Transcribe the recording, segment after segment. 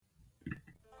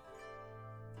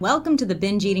Welcome to the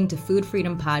Binge Eating to Food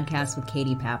Freedom podcast with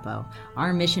Katie Papo.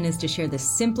 Our mission is to share the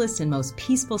simplest and most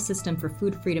peaceful system for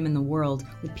food freedom in the world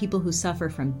with people who suffer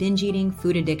from binge eating,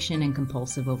 food addiction, and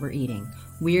compulsive overeating.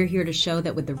 We're here to show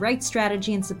that with the right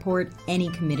strategy and support, any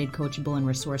committed, coachable, and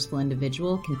resourceful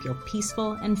individual can feel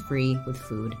peaceful and free with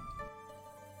food.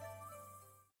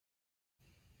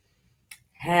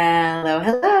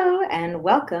 Hello, and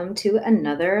welcome to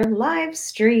another live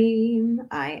stream.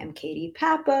 I am Katie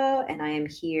Papo, and I am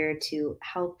here to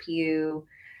help you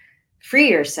free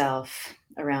yourself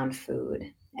around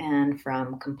food and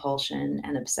from compulsion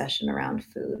and obsession around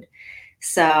food.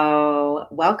 So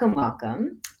welcome.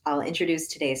 I'll introduce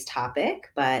today's topic,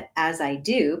 but as I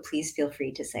do, please feel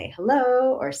free to say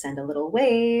hello or send a little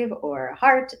wave or a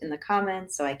heart in the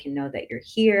comments so I can know that you're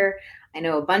here. I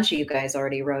know a bunch of you guys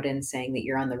already wrote in saying that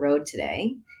you're on the road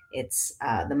today. It's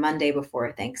the Monday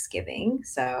before Thanksgiving.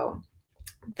 So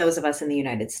those of us in the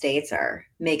United States are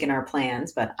making our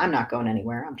plans, but I'm not going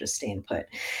anywhere. I'm just staying put.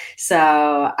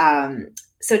 So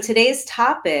today's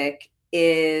topic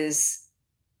is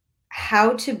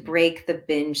how to break the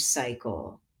binge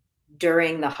cycle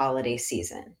during the holiday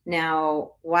season.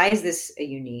 Now, why is this a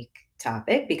unique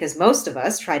topic? Because most of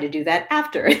us try to do that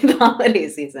after the holiday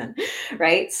season,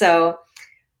 right? So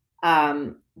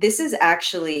this is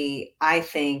actually, I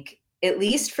think, at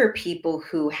least for people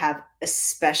who have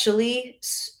especially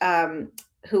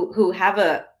who have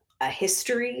a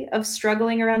history of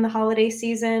struggling around the holiday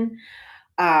season.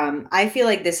 I feel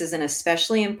like this is an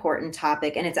especially important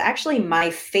topic, and it's actually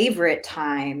my favorite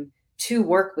time to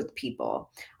work with people.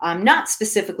 Not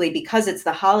specifically because it's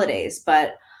the holidays,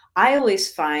 but I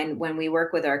always find when we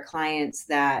work with our clients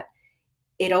that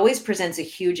it always presents a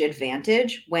huge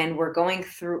advantage when you're going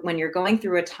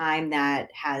through a time that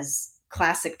has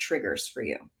classic triggers for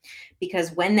you.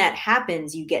 Because when that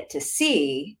happens, you get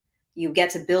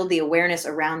to build the awareness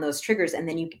around those triggers, and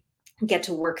then you get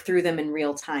to work through them in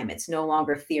real time. It's no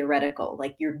longer theoretical,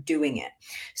 like you're doing it.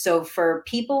 So for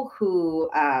people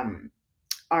who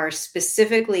are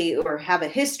specifically or have a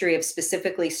history of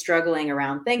specifically struggling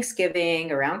around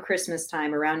Thanksgiving, around Christmas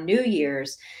time, around New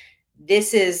Year's,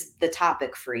 this is the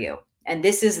topic for you. And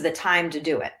this is the time to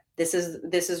do it. This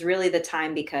is really the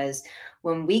time, because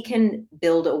when we can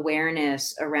build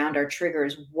awareness around our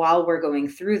triggers while we're going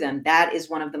through them, that is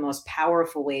one of the most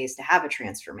powerful ways to have a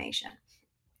transformation.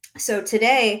 So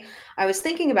today I was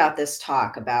thinking about this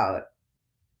talk about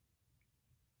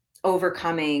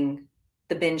overcoming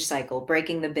the binge cycle,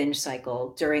 breaking the binge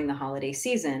cycle during the holiday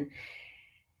season.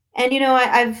 And,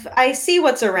 I see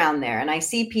what's around there, and I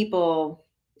see people,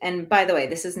 and by the way,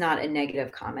 this is not a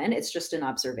negative comment. It's just an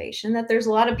observation that there's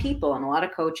a lot of people and a lot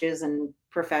of coaches and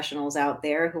professionals out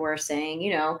there who are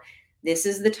saying, this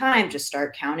is the time to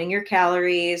start counting your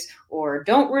calories, or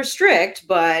don't restrict,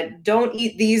 but don't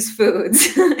eat these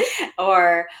foods,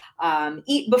 or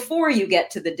eat before you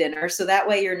get to the dinner. So that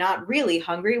way you're not really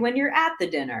hungry when you're at the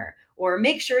dinner, or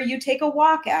make sure you take a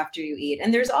walk after you eat.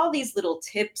 And there's all these little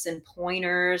tips and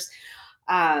pointers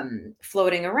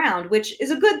floating around, which is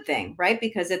a good thing, right?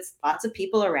 Because it's lots of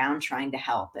people around trying to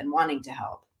help and wanting to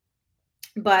help.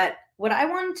 But what I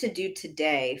wanted to do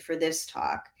today for this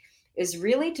talk is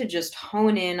really to just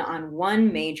hone in on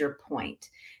one major point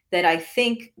that I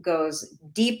think goes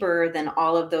deeper than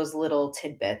all of those little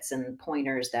tidbits and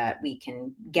pointers that we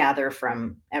can gather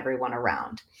from everyone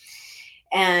around.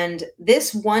 And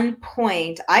this one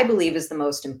point, I believe, is the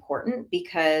most important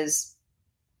because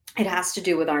it has to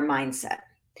do with our mindset.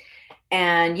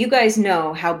 And you guys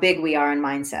know how big we are in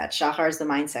mindset. Shahar is the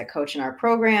mindset coach in our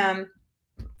program.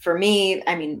 For me,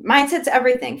 mindset's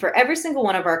everything. For every single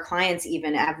one of our clients,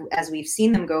 even as we've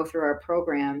seen them go through our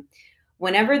program,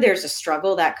 whenever there's a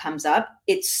struggle that comes up,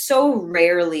 it's so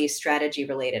rarely strategy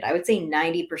related. I would say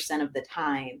 90% of the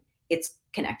time, it's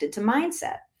connected to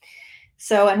mindset.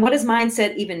 So, and what does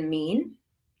mindset even mean?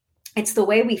 It's the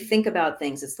way we think about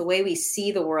things. It's the way we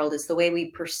see the world. It's the way we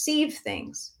perceive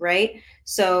things, right?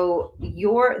 So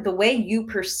the way you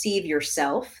perceive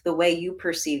yourself, the way you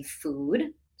perceive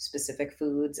food, specific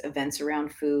foods, events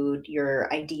around food,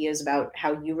 your ideas about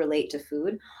how you relate to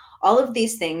food, all of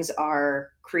these things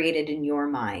are created in your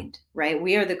mind, right?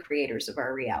 We are the creators of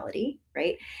our reality,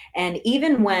 right? And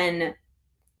even when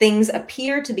things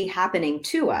appear to be happening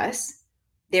to us,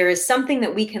 there is something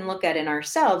that we can look at in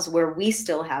ourselves where we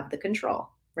still have the control,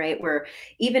 right? Where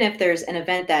even if there's an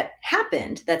event that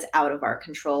happened that's out of our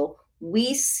control,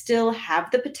 we still have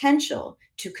the potential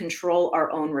to control our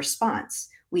own response.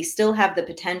 We still have the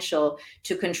potential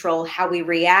to control how we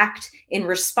react in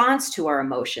response to our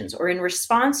emotions, or in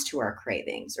response to our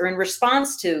cravings, or in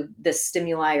response to the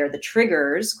stimuli or the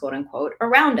triggers, quote unquote,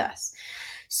 around us.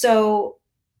 So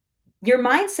your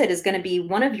mindset is going to be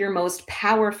one of your most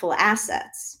powerful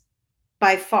assets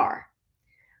by far.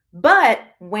 But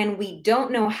when we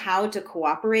don't know how to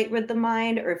cooperate with the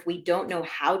mind, or if we don't know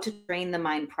how to train the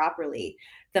mind properly,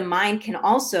 the mind can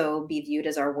also be viewed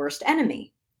as our worst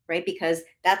enemy, right? Because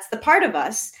that's the part of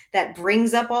us that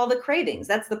brings up all the cravings.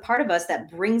 That's the part of us that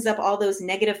brings up all those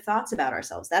negative thoughts about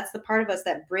ourselves. That's the part of us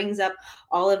that brings up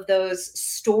all of those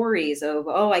stories of,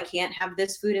 oh, I can't have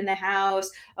this food in the house.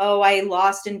 Oh, I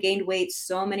lost and gained weight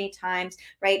so many times,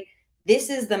 right? This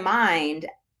is the mind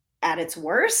at its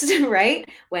worst, right?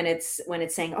 When it's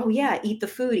saying, "Oh yeah, eat the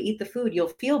food, you'll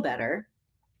feel better."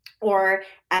 Or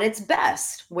at its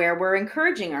best, where we're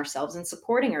encouraging ourselves and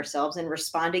supporting ourselves and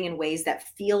responding in ways that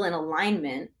feel in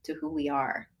alignment to who we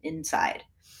are inside.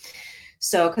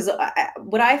 So, because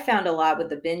what I found a lot with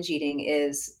the binge eating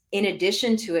is, in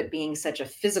addition to it being such a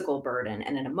physical burden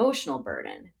and an emotional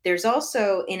burden, there's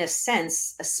also, in a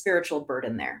sense, a spiritual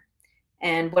burden there.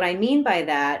 And what I mean by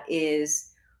that is,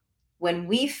 when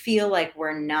we feel like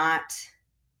we're not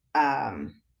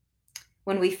um,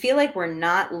 when we feel like we're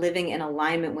not living in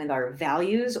alignment with our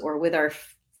values, or with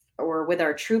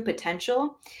our true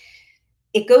potential,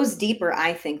 it goes deeper,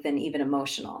 I think, than even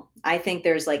emotional. I think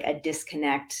there's like a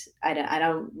disconnect. I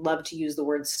don't love to use the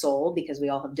word soul because we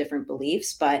all have different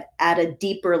beliefs, but at a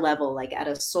deeper level, like at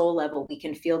a soul level, we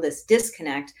can feel this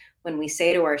disconnect when we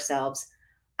say to ourselves,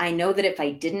 I know that if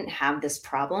I didn't have this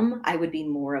problem, I would be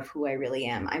more of who I really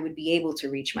am. I would be able to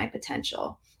reach my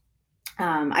potential.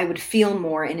 I would feel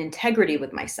more in integrity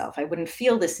with myself. I wouldn't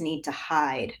feel this need to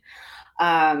hide.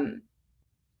 Um,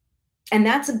 and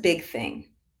that's a big thing.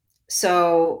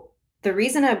 So, the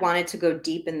reason I wanted to go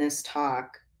deep in this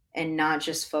talk and not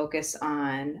just focus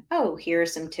on, oh, here are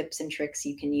some tips and tricks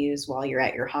you can use while you're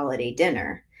at your holiday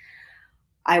dinner,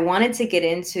 I wanted to get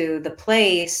into the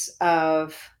place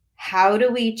of, how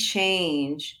do we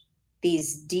change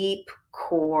these deep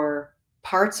core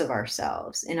parts of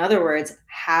ourselves? In other words,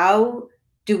 how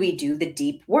do we do the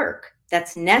deep work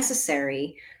that's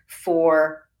necessary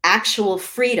for actual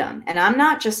freedom? And I'm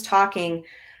not just talking,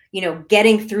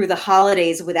 getting through the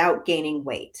holidays without gaining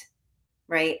weight,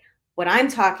 right? What I'm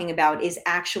talking about is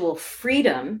actual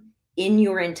freedom in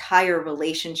your entire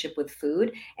relationship with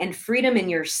food, and freedom in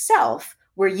yourself,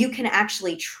 where you can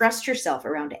actually trust yourself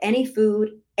around any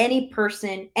food, any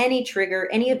person, any trigger,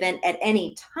 any event at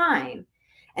any time,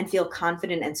 and feel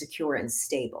confident and secure and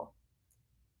stable.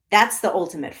 That's the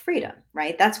ultimate freedom,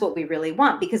 right? That's what we really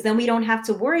want, because then we don't have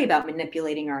to worry about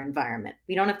manipulating our environment.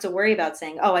 We don't have to worry about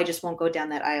saying, oh, I just won't go down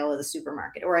that aisle of the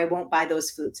supermarket, or I won't buy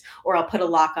those foods, or I'll put a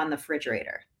lock on the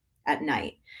refrigerator at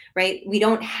night, right? We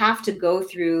don't have to go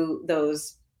through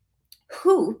those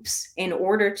hoops in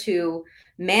order to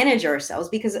manage ourselves,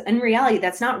 because in reality,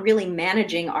 that's not really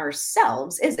managing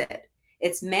ourselves, is it?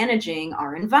 It's managing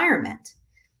our environment,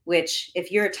 which,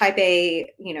 if you're a type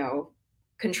A,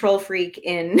 control freak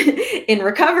in in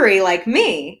recovery like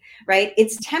me, right?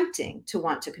 It's tempting to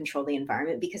want to control the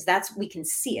environment, because we can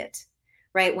see it,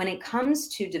 right? When it comes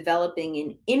to developing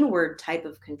an inward type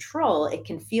of control, it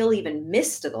can feel even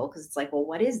mystical, because it's like, well,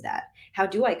 what is that? How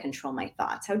do I control my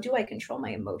thoughts? How do I control my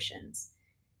emotions?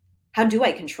 How do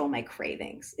I control my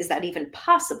cravings? Is that even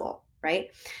possible, right?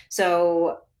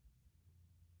 So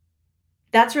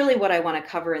that's really what I want to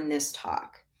cover in this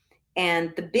talk.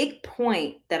 And the big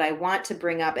point that I want to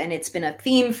bring up, and it's been a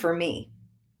theme for me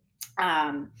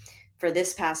for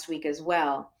this past week as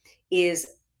well,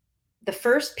 is the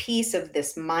first piece of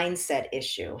this mindset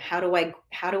issue. How do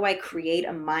I create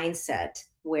a mindset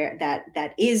where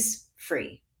that is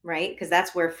free, right? Because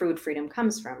that's where food freedom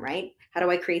comes from, right? How do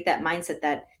I create that mindset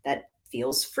that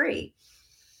feels free?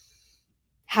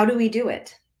 How do we do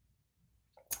it?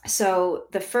 So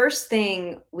the first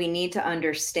thing we need to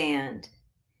understand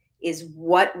is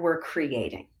what we're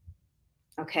creating.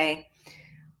 Okay?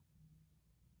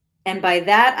 And by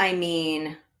that, I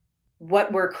mean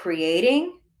what we're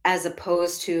creating as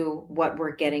opposed to what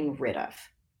we're getting rid of.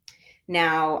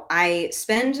 Now, I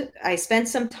spent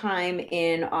some time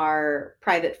in our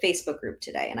private Facebook group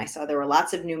today, and I saw there were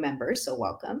lots of new members, so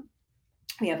welcome.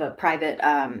 We have a private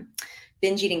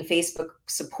binge eating Facebook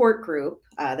support group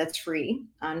that's free.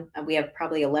 We have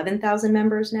probably 11,000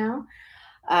 members now.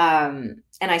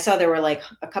 And I saw there were like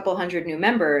a couple hundred new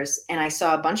members, and I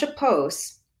saw a bunch of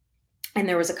posts, and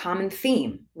there was a common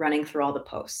theme running through all the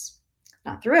posts.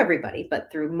 Not through everybody,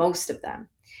 but through most of them.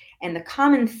 And the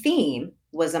common theme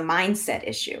was a mindset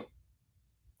issue.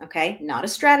 Okay, not a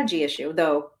strategy issue,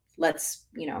 though. Let's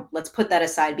put that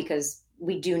aside, because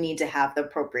we do need to have the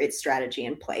appropriate strategy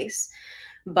in place.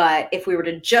 But if we were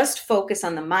to just focus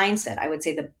on the mindset, I would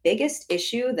say the biggest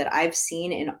issue that I've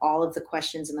seen in all of the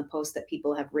questions and the posts that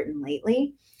people have written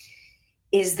lately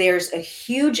is there's a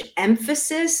huge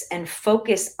emphasis and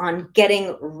focus on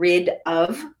getting rid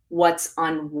of what's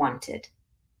unwanted.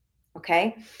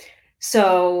 Okay.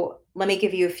 So let me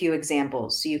give you a few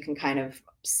examples so you can kind of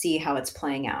see how it's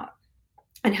playing out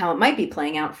and how it might be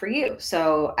playing out for you.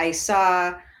 So I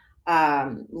saw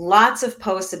lots of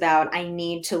posts about I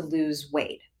need to lose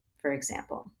weight, for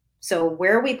example. So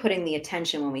where are we putting the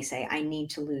attention when we say I need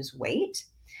to lose weight?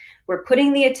 We're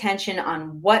putting the attention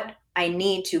on what I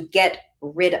need to get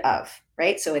rid of,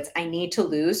 right? So it's I need to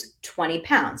lose 20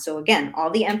 pounds. So again, all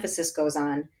the emphasis goes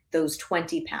on those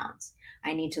 20 pounds.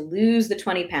 I need to lose the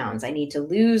 20 pounds. I need to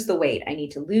lose the weight. I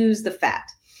need to lose the fat.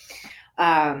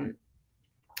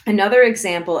 Another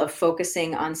example of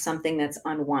focusing on something that's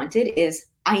unwanted is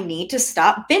I need to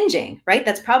stop binging, right?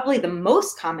 That's probably the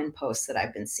most common post that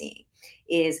I've been seeing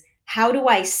is how do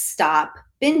I stop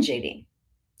binge eating?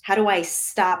 How do I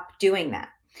stop doing that?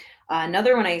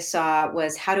 Another one I saw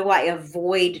was how do I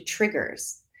avoid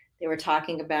triggers? They were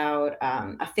talking about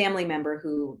a family member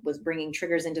who was bringing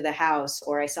triggers into the house.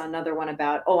 Or I saw another one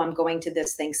about, oh, I'm going to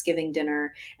this Thanksgiving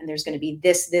dinner and there's going to be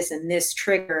this, and this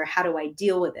trigger. How do I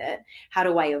deal with it? How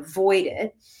do I avoid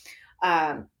it?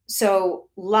 So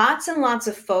lots and lots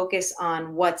of focus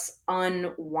on what's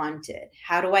unwanted.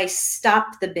 How do I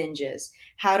stop the binges?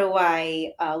 How do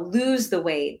I lose the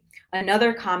weight?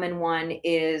 Another common one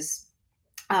is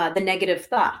the negative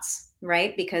thoughts,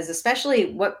 right? Because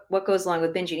especially what goes along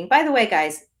with binge eating. By the way,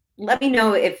 guys, let me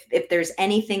know if there's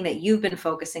anything that you've been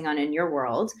focusing on in your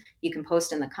world. You can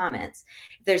post in the comments.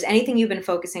 If there's anything you've been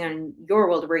focusing on in your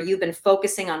world where you've been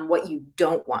focusing on what you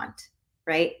don't want,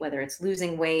 right? Whether it's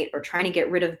losing weight or trying to get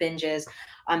rid of binges.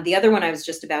 The other one I was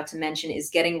just about to mention is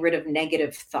getting rid of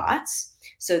negative thoughts.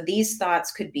 So these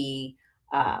thoughts could be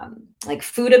like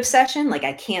food obsession, like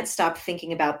I can't stop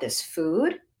thinking about this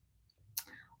food.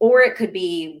 Or it could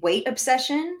be weight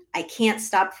obsession. I can't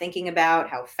stop thinking about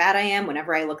how fat I am.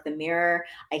 Whenever I look in the mirror,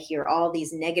 I hear all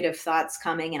these negative thoughts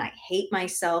coming and I hate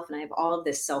myself and I have all of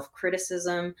this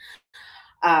self-criticism.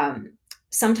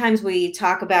 Sometimes we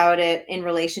talk about it in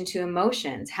relation to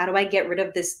emotions. How do I get rid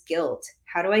of this guilt?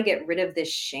 How do I get rid of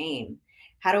this shame?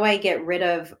 How do I get rid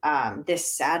of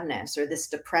this sadness or this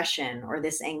depression or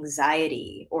this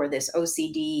anxiety or this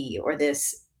OCD or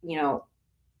this,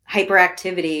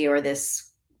 hyperactivity or this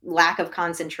lack of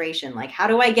concentration? Like, how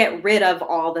do I get rid of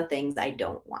all the things I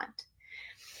don't want?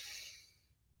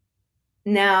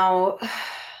 Now,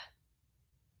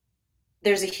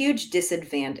 there's a huge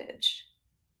disadvantage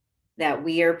that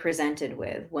we are presented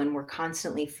with when we're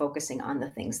constantly focusing on the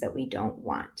things that we don't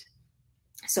want.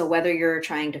 So whether you're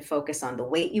trying to focus on the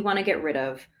weight you want to get rid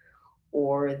of,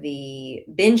 or the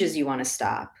binges you want to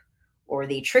stop, or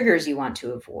the triggers you want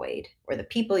to avoid, or the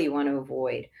people you want to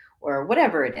avoid, or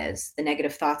whatever it is, the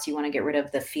negative thoughts you want to get rid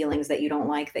of, the feelings that you don't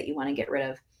like that you want to get rid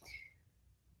of.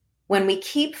 When we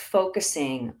keep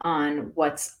focusing on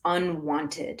what's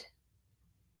unwanted,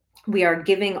 we are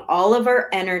giving all of our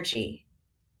energy,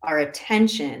 our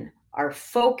attention, our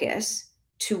focus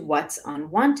to what's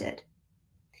unwanted.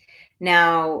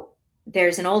 Now,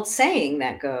 there's an old saying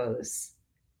that goes,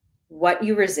 what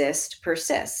you resist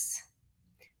persists.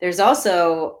 There's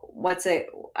also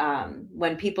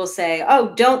when people say,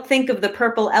 oh, don't think of the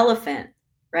purple elephant,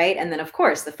 right? And then, of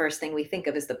course, the first thing we think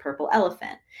of is the purple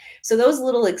elephant. So those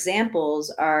little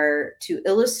examples are to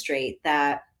illustrate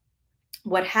that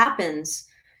what happens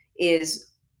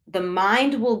is the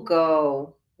mind will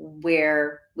go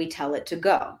where we tell it to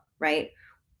go, right?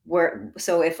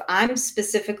 So if I'm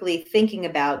specifically thinking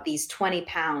about these 20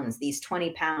 pounds, these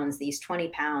 20 pounds, these 20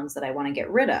 pounds that I want to get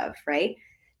rid of, right?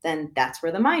 Then that's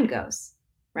where the mind goes,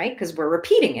 right? Because we're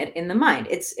repeating it in the mind.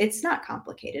 It's not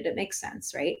complicated. It makes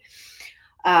sense, right?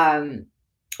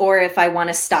 Or if I want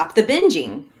to stop the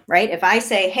binging, right? If I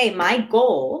say, hey, my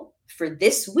goal for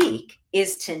this week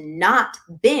is to not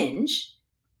binge,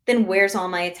 then where's all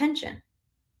my attention?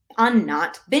 On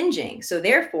not binging. So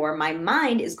therefore, my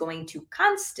mind is going to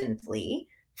constantly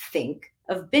think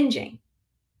of binging.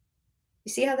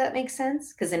 You see how that makes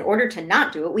sense? Because in order to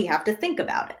not do it, we have to think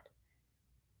about it.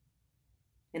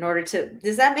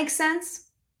 Does that make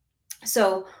sense?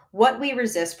 So what we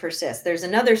resist persists. There's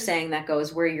another saying that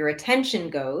goes, where your attention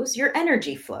goes, your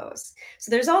energy flows.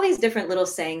 So there's all these different little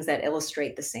sayings that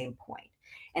illustrate the same point.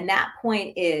 And that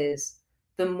point is,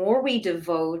 the more we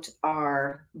devote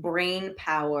our brain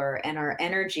power and our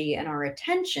energy and our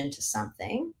attention to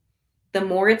something, the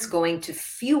more it's going to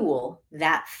fuel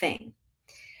that thing.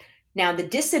 Now, the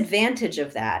disadvantage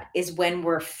of that is when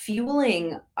we're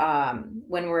fueling,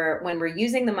 when we're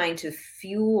using the mind to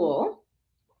fuel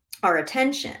our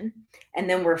attention, and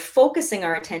then we're focusing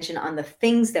our attention on the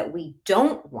things that we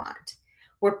don't want.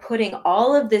 We're putting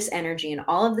all of this energy and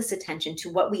all of this attention to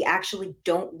what we actually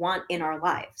don't want in our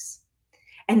lives.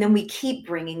 And then we keep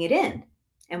bringing it in,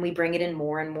 and we bring it in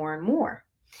more and more and more.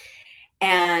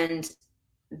 And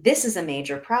this is a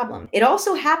major problem. It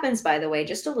also happens, by the way,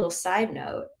 just a little side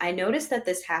note. I notice that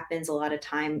this happens a lot of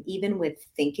time, even with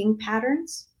thinking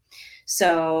patterns.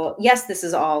 So yes, this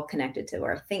is all connected to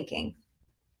our thinking,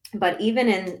 but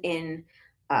even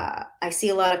I see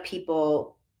a lot of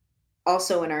people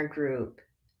also in our group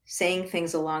saying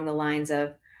things along the lines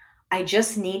of, I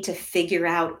just need to figure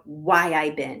out why I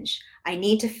binge. I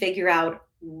need to figure out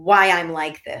why I'm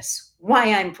like this,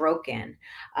 why I'm broken.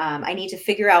 I need to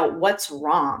figure out what's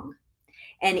wrong.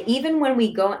 And even when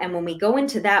we go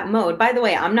into that mode, by the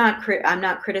way, I'm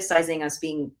not criticizing us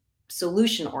being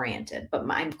solution oriented, but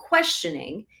I'm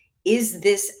questioning, is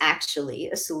this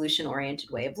actually a solution oriented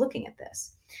way of looking at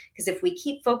this? Because if we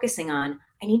keep focusing on,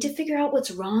 I need to figure out what's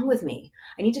wrong with me.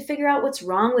 I need to figure out what's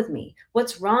wrong with me.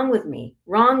 What's wrong with me?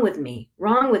 Wrong with me.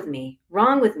 Wrong with me.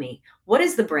 Wrong with me. What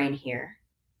is the brain here?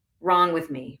 Wrong with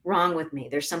me. Wrong with me.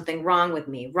 There's something wrong with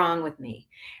me. Wrong with me.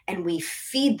 And we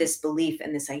feed this belief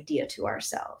and this idea to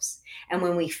ourselves. And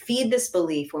when we feed this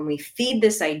belief, when we feed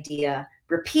this idea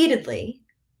repeatedly,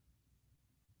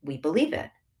 we believe it.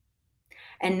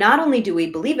 And not only do we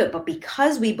believe it, but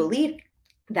because we believe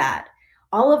that,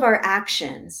 all of our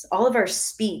actions, all of our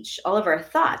speech, all of our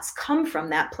thoughts come from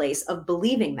that place of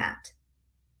believing that.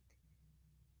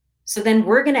 So then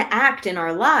we're going to act in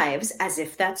our lives as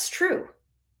if that's true,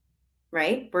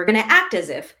 right? We're going to act as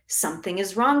if something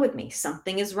is wrong with me.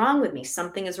 Something is wrong with me.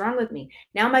 Something is wrong with me.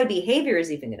 Now my behavior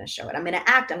is even going to show it. I'm going to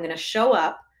act. I'm going to show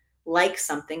up like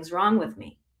something's wrong with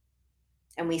me.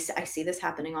 And I see this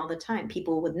happening all the time.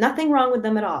 People with nothing wrong with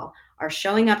them at all are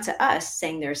showing up to us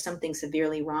saying there's something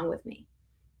severely wrong with me.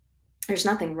 There's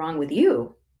nothing wrong with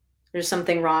you. There's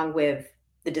something wrong with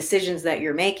the decisions that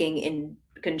you're making in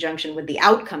conjunction with the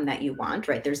outcome that you want,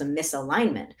 right? There's a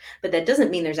misalignment, but that doesn't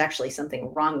mean there's actually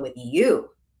something wrong with you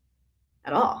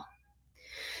at all.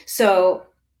 So,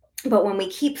 but when we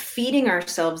keep feeding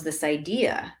ourselves this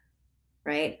idea,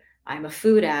 right? I'm a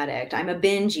food addict. I'm a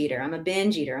binge eater. I'm a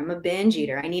binge eater. I'm a binge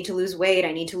eater. I need to lose weight.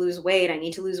 I need to lose weight. I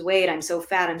need to lose weight. I'm so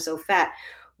fat. I'm so fat.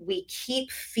 We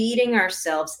keep feeding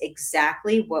ourselves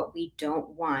exactly what we don't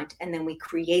want. And then we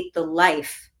create the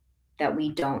life that we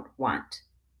don't want.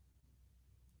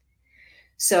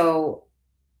 So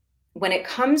when it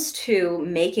comes to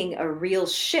making a real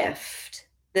shift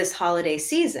this holiday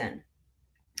season,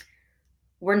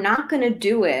 we're not going to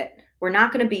do it. We're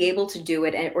not going to be able to do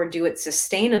it or do it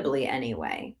sustainably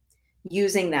anyway,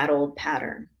 using that old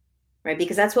pattern, right?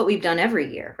 Because that's what we've done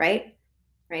every year, right?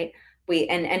 Right.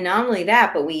 And not only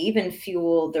that, but we even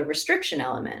fuel the restriction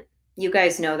element. You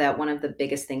guys know that one of the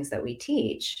biggest things that we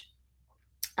teach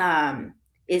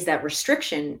is that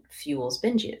restriction fuels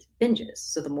binges.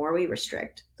 So the more we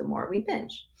restrict, the more we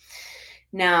binge.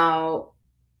 Now,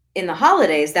 in the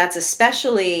holidays, that's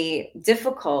especially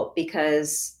difficult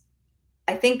because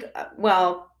I think,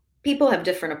 well, people have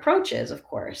different approaches, of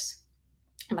course,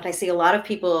 but I see a lot of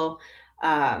people,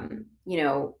 kind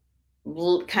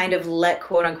of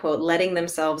quote unquote, letting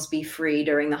themselves be free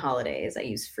during the holidays. I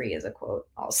use free as a quote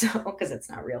also because it's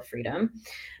not real freedom,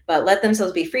 but let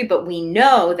themselves be free. But we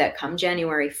know that come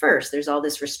January 1st, there's all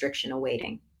this restriction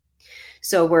awaiting.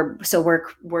 So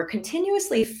we're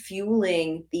continuously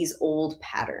fueling these old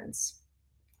patterns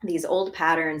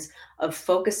of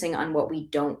focusing on what we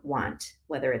don't want,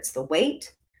 whether it's the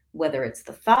weight, whether it's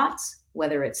the thoughts,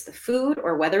 whether it's the food,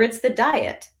 or whether it's the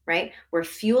diet, right? We're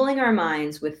fueling our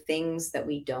minds with things that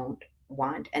we don't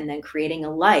want and then creating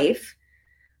a life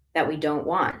that we don't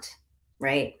want,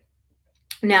 right?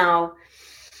 Now,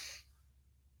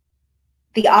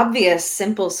 the obvious,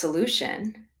 simple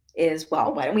solution is,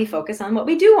 well, why don't we focus on what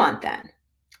we do want then?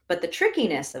 But the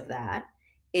trickiness of that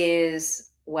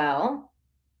is, well,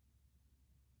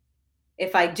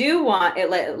 if I do want it,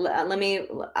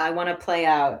 I want to play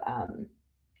out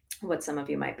what some of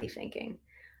you might be thinking.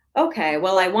 Okay,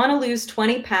 well, I want to lose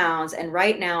 20 pounds, and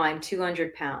right now I'm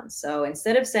 200 pounds. So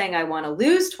instead of saying I want to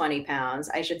lose 20 pounds,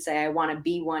 I should say I want to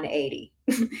be 180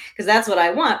 because that's what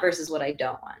I want versus what I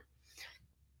don't want.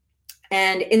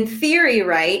 And in theory,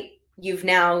 right, you've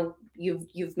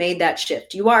made that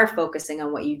shift. You are focusing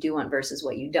on what you do want versus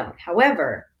what you don't.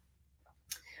 However,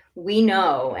 we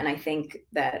know, and I think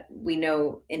that we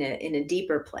know in a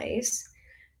deeper place,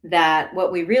 that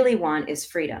what we really want is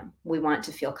freedom. We want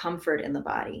to feel comfort in the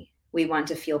body. We want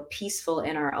to feel peaceful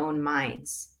in our own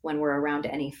minds when we're around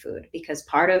any food, because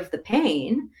part of the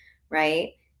pain,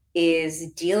 right,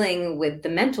 is dealing with the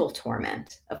mental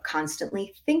torment of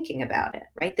constantly thinking about it,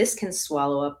 right? This can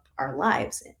swallow up our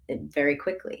lives very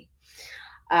quickly.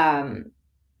 And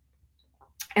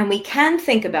we can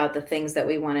think about the things that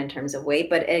we want in terms of weight,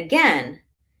 but again,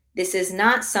 this is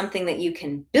not something that you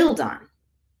can build on,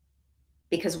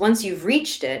 because once you've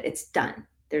reached it, it's done.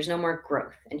 There's no more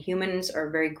growth, and humans are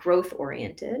very growth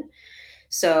oriented.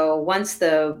 So once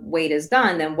the weight is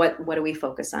done, then what do we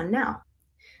focus on now?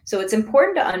 So it's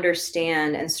important to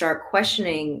understand and start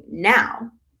questioning now.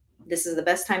 This is the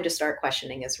best time to start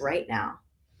questioning, is right now.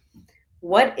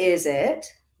 What is it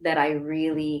that I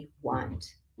really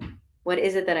want? What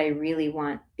is it that I really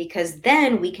want? Because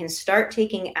then we can start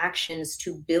taking actions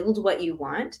to build what you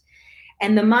want.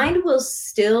 And the mind will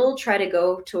still try to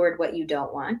go toward what you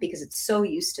don't want, because it's so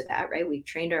used to that, right? We've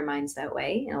trained our minds that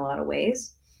way in a lot of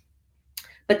ways.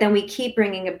 But then we keep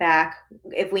bringing it back.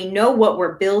 If we know what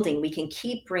we're building, we can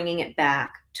keep bringing it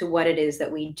back to what it is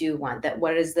that we do want, that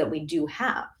what it is that we do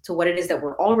have, to what it is that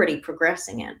we're already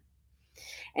progressing in.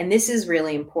 And this is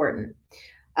really important.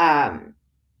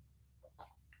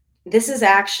 This is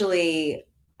actually,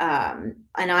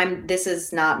 this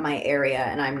is not my area,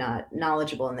 and I'm not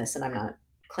knowledgeable in this, and I'm not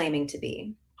claiming to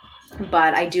be.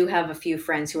 But I do have a few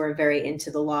friends who are very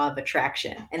into the law of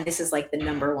attraction. And this is like the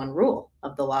number one rule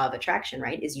of the law of attraction,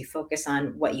 right? Is you focus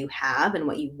on what you have and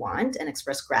what you want and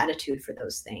express gratitude for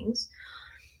those things.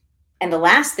 And the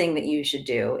last thing that you should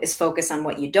do is focus on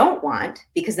what you don't want,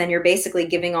 because then you're basically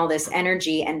giving all this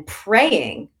energy and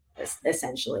praying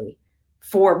essentially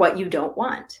for what you don't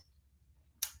want.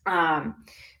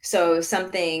 So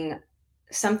something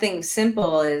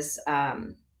simple is,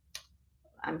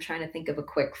 I'm trying to think of a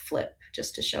quick flip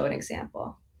just to show an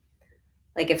example.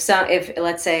 Like if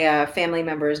let's say a family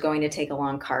member is going to take a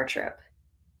long car trip,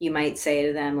 you might say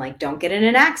to them, like, don't get in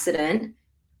an accident,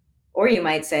 or you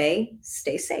might say,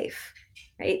 stay safe,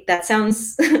 right? That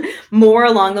sounds more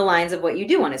along the lines of what you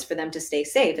do want, is for them to stay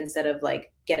safe instead of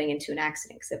like getting into an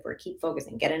accident. Because if we keep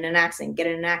focusing, get in an accident,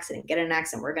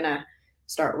 we're going to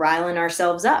start riling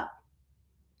ourselves up.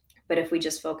 But if we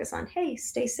just focus on, hey,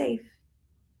 stay safe,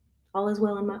 all is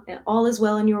well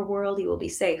in your world, you will be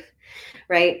safe,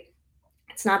 right?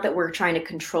 It's not that we're trying to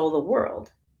control the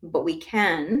world, but we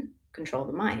can control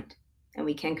the mind, and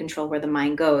we can control where the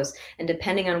mind goes. And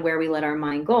depending on where we let our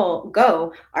mind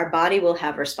go, our body will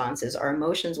have responses, our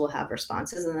emotions will have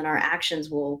responses, and then our actions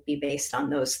will be based on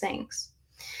those things.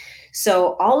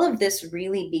 So all of this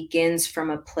really begins from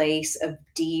a place of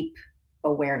deep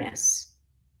awareness.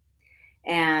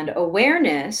 And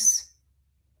awareness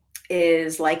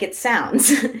is like it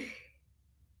sounds.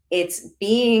 It's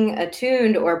being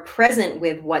attuned or present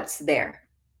with what's there,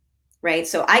 right?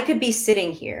 So I could be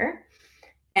sitting here,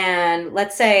 and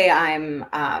let's say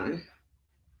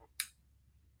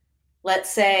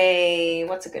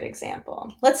what's a good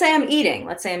example? Let's say I'm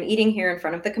eating here in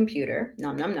front of the computer,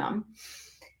 nom, nom, nom.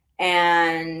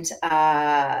 And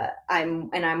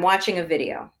I'm watching a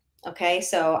video. Okay,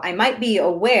 so I might be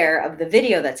aware of the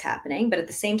video that's happening, but at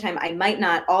the same time, I might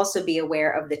not also be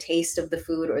aware of the taste of the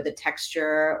food or the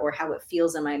texture or how it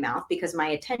feels in my mouth, because my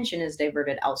attention is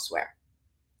diverted elsewhere,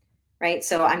 right?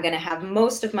 So I'm going to have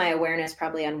most of my awareness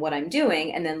probably on what I'm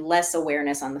doing, and then less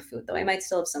awareness on the food, though I might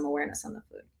still have some awareness on the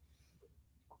food.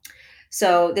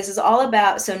 So this is all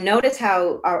about, so notice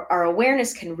how our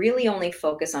awareness can really only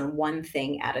focus on one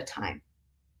thing at a time.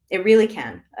 It really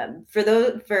can.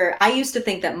 I used to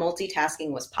think that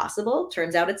multitasking was possible.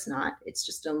 Turns out it's not. It's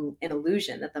just an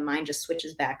illusion that the mind just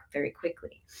switches back very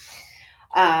quickly.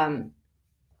 And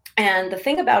the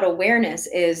thing about awareness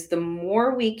is, the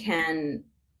more we can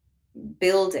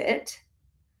build it,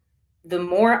 the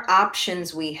more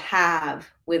options we have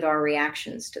with our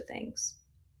reactions to things.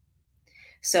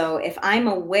 So if I'm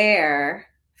aware,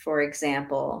 for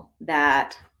example,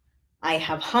 that I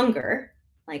have hunger,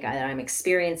 like I'm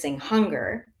experiencing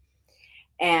hunger,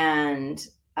 and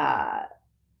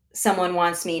someone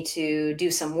wants me to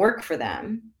do some work for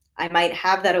them, I might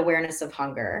have that awareness of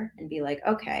hunger and be like,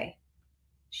 okay,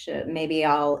 maybe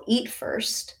I'll eat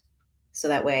first, so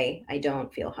that way I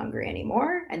don't feel hungry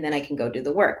anymore, and then I can go do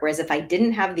the work. Whereas if I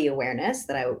didn't have the awareness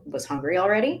that I was hungry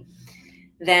already,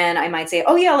 then I might say,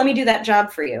 oh yeah, let me do that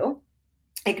job for you,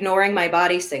 ignoring my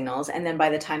body signals. And then by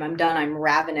the time I'm done, I'm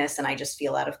ravenous and I just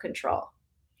feel out of control.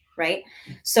 Right?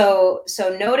 So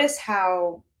notice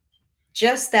how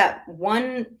just that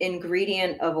one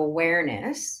ingredient of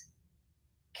awareness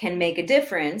can make a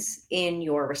difference in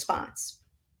your response.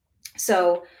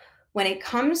 So when it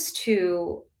comes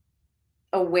to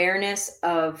awareness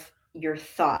of your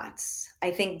thoughts.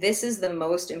 I think this is the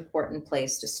most important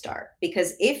place to start,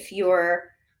 because if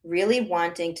you're really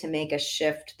wanting to make a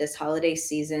shift this holiday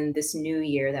season, this new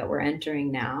year that we're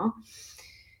entering now,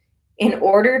 in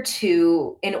order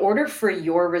for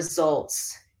your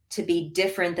results to be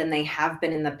different than they have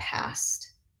been in the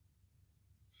past,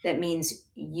 that means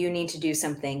you need to do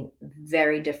something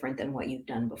very different than what you've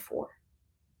done before.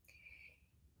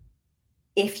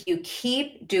 If you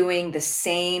keep doing the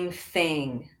same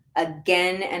thing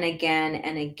again and again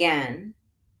and again,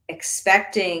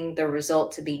 expecting the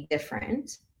result to be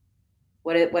different,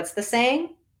 what's the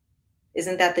saying?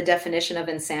 Isn't that the definition of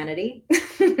insanity?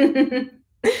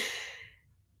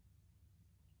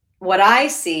 What I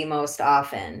see most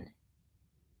often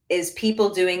is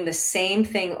people doing the same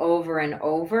thing over and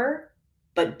over,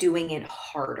 but doing it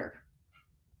harder.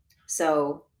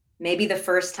 So maybe the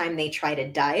first time they try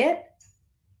to diet,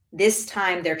 this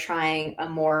time they're trying a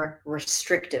more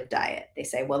restrictive diet. They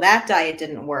say, well, that diet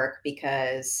didn't work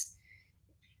because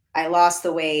I lost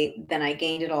the weight, then I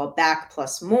gained it all back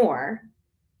plus more.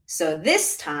 So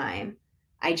this time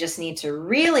I just need to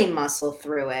really muscle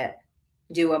through it,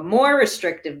 do a more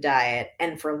restrictive diet,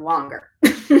 and for longer.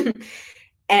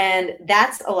 And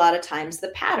that's a lot of times the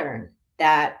pattern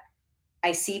that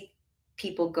I see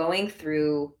people going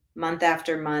through month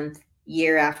after month,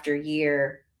 year after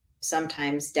year,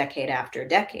 sometimes decade after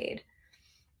decade.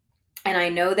 And I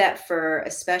know that for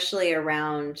especially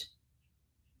around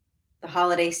the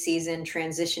holiday season,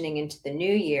 transitioning into the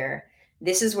new year,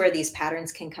 this is where these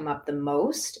patterns can come up the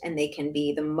most, and they can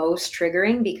be the most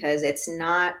triggering because it's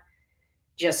not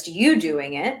just you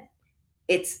doing it,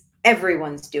 it's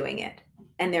everyone's doing it.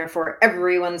 And therefore,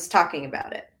 everyone's talking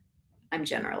about it. I'm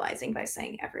generalizing by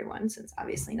saying everyone, since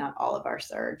obviously not all of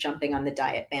us are jumping on the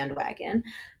diet bandwagon,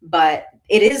 but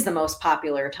it is the most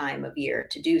popular time of year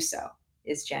to do so,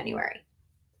 is January.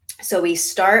 So we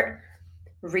start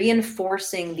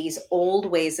reinforcing these old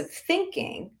ways of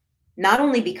thinking, not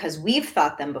only because we've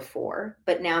thought them before,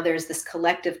 but now there's this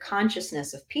collective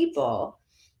consciousness of people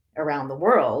around the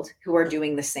world who are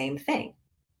doing the same thing,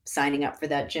 signing up for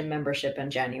that gym membership on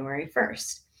January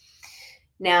 1st.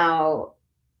 Now,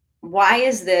 why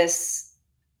is this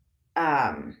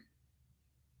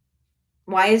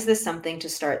something to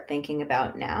start thinking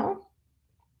about now?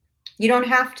 You don't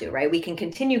have to, right? We can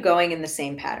continue going in the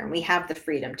same pattern. We have the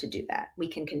freedom to do that. We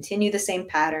can continue the same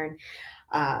pattern.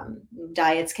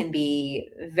 Diets can be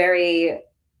very,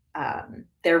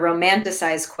 they're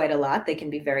romanticized quite a lot. They can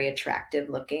be very attractive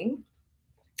looking,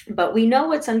 but we know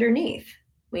what's underneath.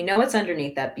 We know what's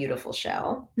underneath that beautiful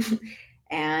shell.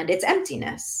 And it's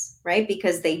emptiness, right?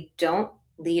 Because they don't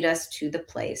lead us to the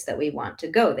place that we want to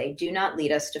go. They do not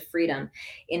lead us to freedom.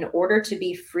 In order to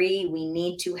be free, we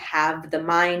need to have the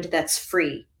mind that's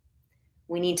free.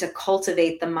 We need to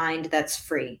cultivate the mind that's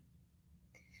free.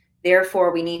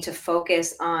 Therefore, we need to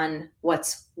focus on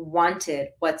what's wanted,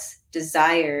 what's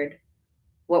desired,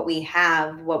 what we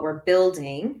have, what we're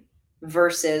building,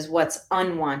 versus what's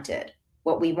unwanted,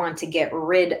 what we want to get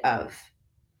rid of.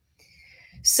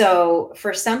 So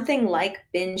for something like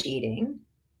binge eating,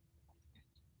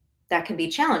 that can be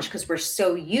challenged because we're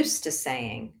so used to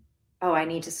saying, oh, I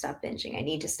need to stop binging. I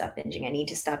need to stop binging. I need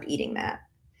to stop eating that.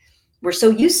 We're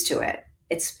so used to it.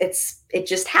 It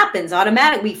just happens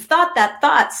automatically. We've thought that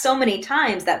thought so many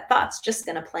times that thought's just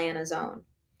going to play on its own.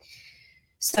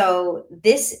 So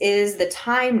this is the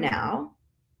time now,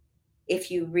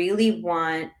 if you really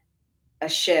want a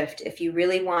shift, if you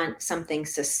really want something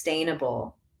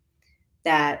sustainable,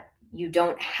 that you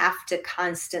don't have to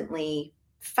constantly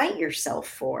fight yourself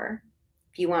for.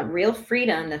 If you want real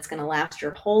freedom that's going to last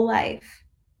your whole life,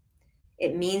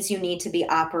 it means you need to be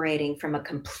operating from a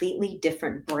completely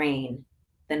different brain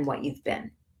than what you've been.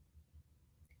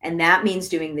 And that means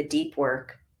doing the deep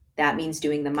work. That means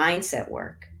doing the mindset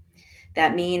work.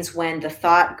 That means when the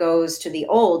thought goes to the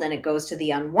old and it goes to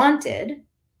the unwanted,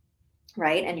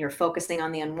 right? And you're focusing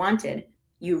on the unwanted,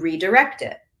 you redirect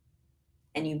it.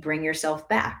 And you bring yourself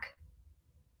back.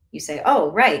 You say,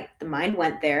 oh, right, the mind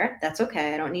went there. That's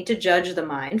okay. I don't need to judge the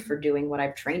mind for doing what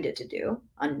I've trained it to do,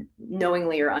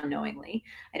 unknowingly or unknowingly.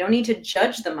 I don't need to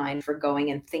judge the mind for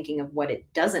going and thinking of what it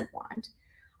doesn't want.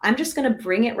 I'm just going to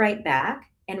bring it right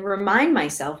back and remind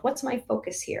myself, what's my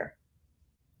focus here?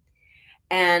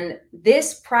 And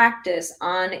this practice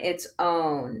on its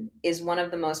own is one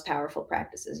of the most powerful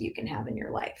practices you can have in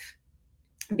your life,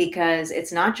 because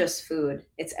it's not just food,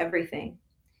 it's everything.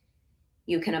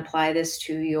 You can apply this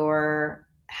to your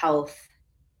health.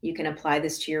 You can apply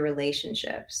this to your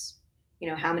relationships. You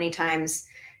know, how many times,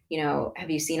 have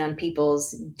you seen on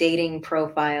people's dating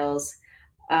profiles,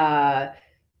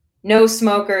 no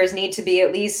smokers, need to be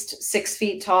at least 6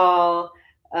 feet tall,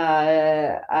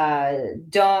 don't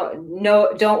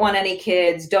want any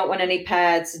kids, don't want any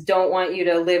pets, don't want you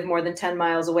to live more than 10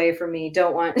 miles away from me,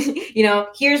 don't want,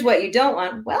 here's what you don't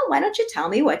want. Well, why don't you tell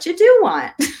me what you do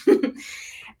want?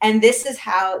 And this is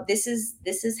how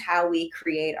we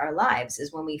create our lives,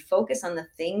 is when we focus on the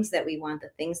things that we want, the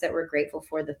things that we're grateful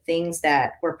for, the things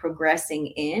that we're progressing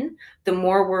in. The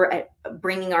more we're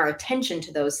bringing our attention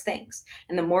to those things,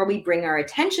 and the more we bring our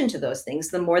attention to those things,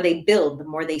 the more they build, the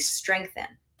more they strengthen.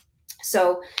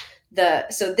 So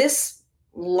this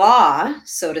law,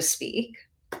 so to speak,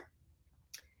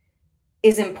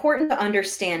 is important to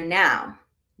understand now,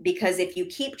 because if you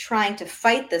keep trying to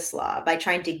fight this law by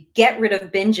trying to get rid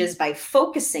of binges by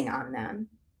focusing on them,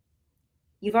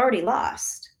 you've already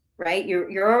lost, right?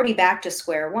 You're already back to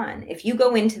square one. If you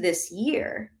go into this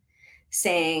year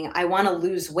saying, I want to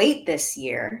lose weight this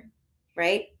year,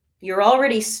 right? You're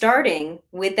already starting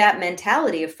with that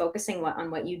mentality of focusing on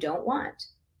what you don't want.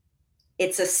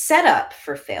 It's a setup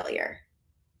for failure,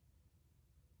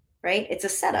 right? It's a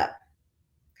setup.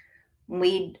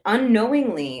 We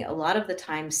unknowingly, a lot of the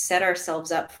time, set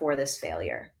ourselves up for this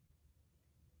failure.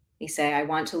 We say, I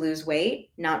want to lose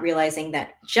weight, not realizing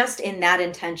that just in that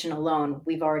intention alone,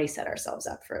 we've already set ourselves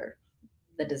up for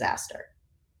the disaster.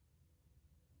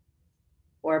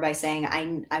 Or by saying,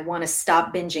 I want to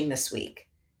stop binging this week,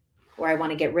 or I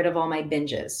want to get rid of all my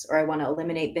binges, or I want to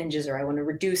eliminate binges, or I want to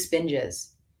reduce binges,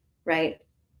 right?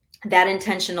 That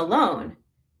intention alone,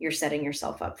 you're setting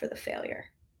yourself up for the failure.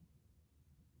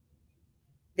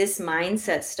 This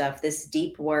mindset stuff, this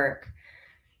deep work,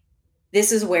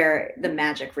 this is where the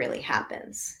magic really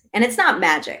happens. And it's not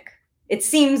magic. It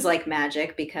seems like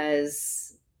magic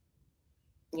because,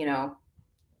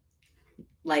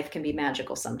 life can be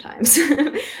magical sometimes,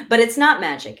 but it's not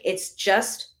magic. It's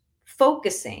just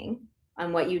focusing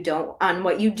on what you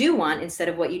do want instead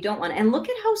of what you don't want. And look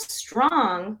at how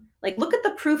strong, look at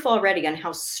the proof already on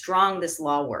how strong this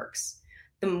law works.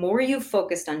 The more you've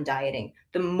focused on dieting,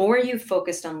 the more you've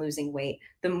focused on losing weight,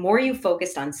 the more you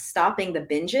focused on stopping the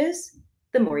binges,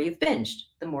 the more you've binged,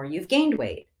 the more you've gained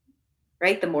weight,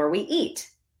 right? The more we eat,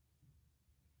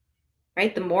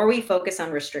 right? The more we focus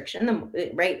on restriction,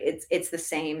 right? It's the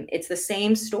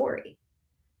same story.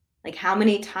 Like, how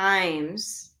many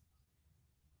times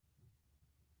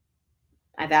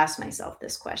I've asked myself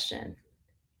this question: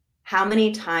 how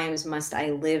many times must I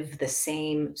live the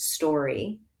same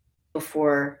story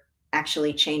before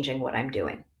actually changing what I'm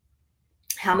doing?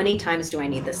 How many times do I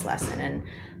need this lesson? And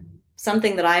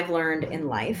something that I've learned in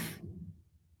life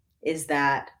is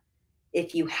that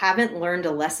if you haven't learned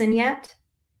a lesson yet,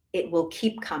 it will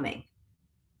keep coming.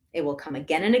 It will come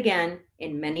again and again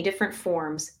in many different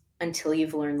forms until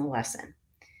you've learned the lesson.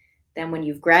 Then when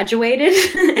you've graduated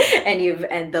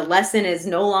and the lesson is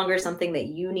no longer something that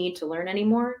you need to learn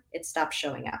anymore, it stops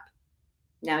showing up.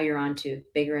 Now you're on to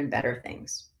bigger and better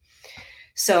things.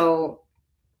 So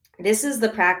this is the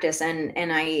practice, and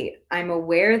I'm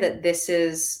aware that this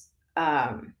is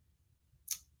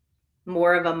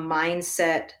more of a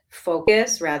mindset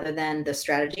focus rather than the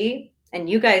strategy. And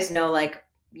you guys know,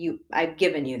 I've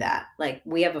given you that.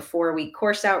 We have a 4-week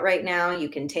course out right now. You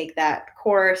can take that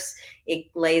course. It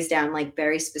lays down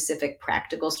very specific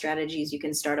practical strategies you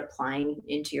can start applying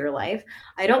into your life.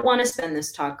 I don't want to spend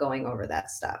this talk going over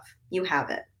that stuff. You have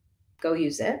it. Go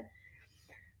use it.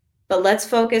 But let's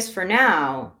focus for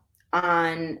now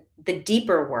on the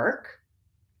deeper work,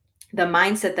 the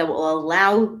mindset that will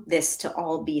allow this to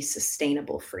all be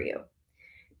sustainable for you.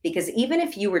 Because even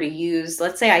if you were to use,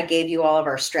 let's say I gave you all of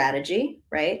our strategy,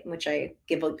 right? Which I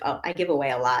give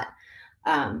away a lot.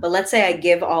 But let's say I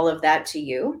give all of that to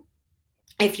you.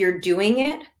 If you're doing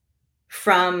it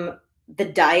from the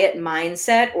diet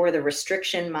mindset or the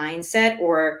restriction mindset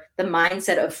or the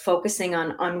mindset of focusing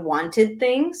on unwanted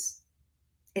things,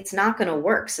 it's not going to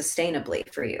work sustainably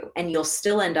for you. And you'll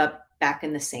still end up back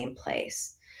in the same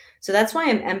place. So that's why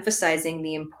I'm emphasizing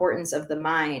the importance of the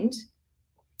mind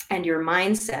and your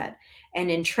mindset,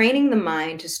 and in training the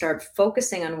mind to start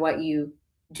focusing on what you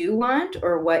do want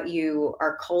or what you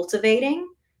are cultivating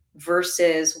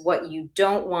versus what you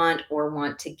don't want or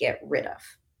want to get rid of.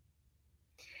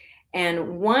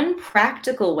 And one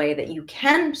practical way that you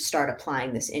can start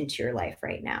applying this into your life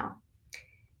right now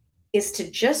is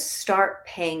to just start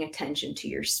paying attention to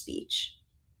your speech.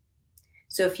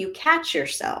 So if you catch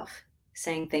yourself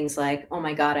saying things like, oh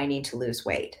my God, I need to lose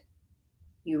weight,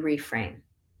 you reframe.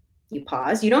 You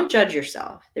pause. You don't judge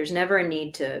yourself. There's never a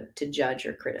need to judge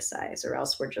or criticize, or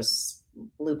else we're just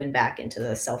looping back into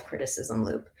the self-criticism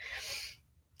loop.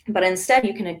 But instead,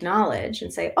 you can acknowledge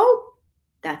and say, oh,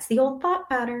 That's the old thought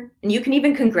pattern. And you can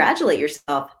even congratulate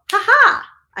yourself. Ha ha,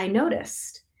 I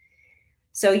noticed.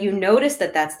 So you notice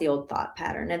that that's the old thought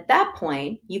pattern. At that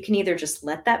point, you can either just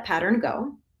let that pattern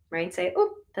go, right? Say,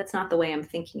 oh, that's not the way I'm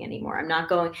thinking anymore. I'm not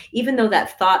going, even though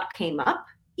that thought came up,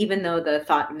 even though the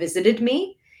thought visited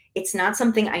me, it's not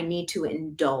something I need to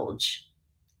indulge.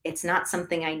 It's not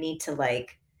something I need to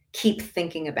like keep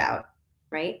thinking about,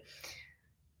 right?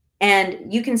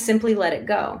 And you can simply let it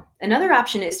go. Another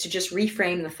option is to just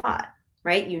reframe the thought,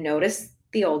 right? You notice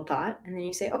the old thought, and then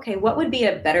you say, okay, what would be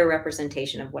a better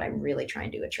representation of what I'm really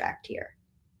trying to attract here?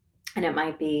 And it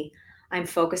might be, I'm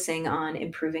focusing on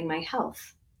improving my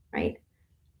health, right?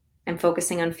 I'm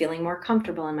focusing on feeling more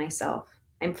comfortable in myself.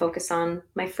 I'm focused on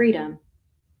my freedom,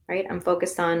 right? I'm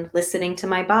focused on listening to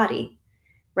my body,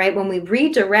 right? When we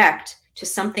redirect to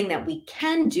something that we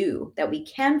can do, that we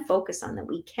can focus on, that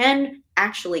we can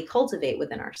actually cultivate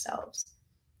within ourselves,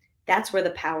 that's where the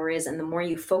power is. And the more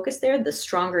you focus there, the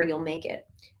stronger you'll make it.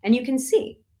 And you can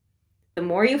see, the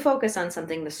more you focus on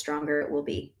something, the stronger it will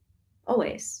be,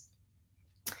 always.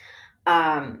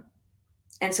 And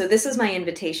so this is my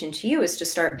invitation to you, is to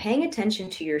start paying attention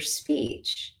to your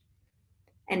speech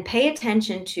and pay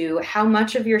attention to how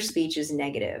much of your speech is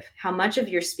negative, how much of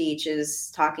your speech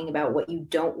is talking about what you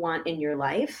don't want in your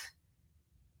life,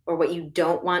 or what you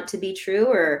don't want to be true,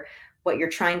 or what you're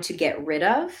trying to get rid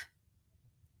of,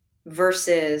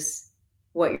 versus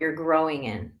what you're growing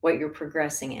in, what you're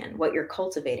progressing in, what you're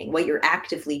cultivating, what you're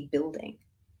actively building.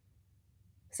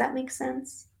 Does that make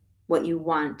sense? What you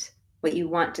want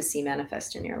to see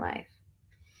manifest in your life.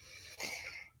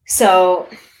 So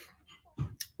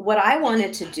what I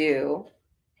wanted to do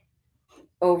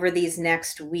over these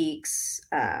next weeks,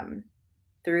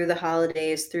 through the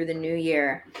holidays, through the new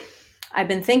year, I've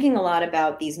been thinking a lot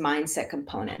about these mindset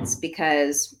components,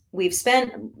 because we've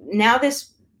spent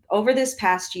over this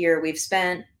past year, we've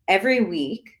spent every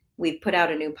week, we've put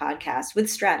out a new podcast with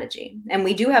strategy. And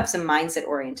we do have some mindset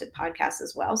oriented podcasts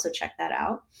as well. So check that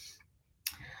out.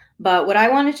 But what I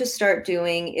wanted to start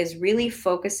doing is really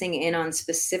focusing in on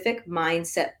specific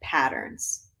mindset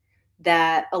patterns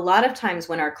that a lot of times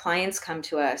when our clients come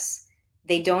to us,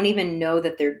 they don't even know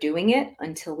that they're doing it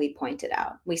until we point it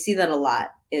out. We see that a lot.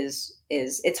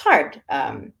 It's hard.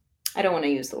 I don't want to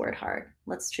use the word hard.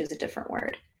 Let's choose a different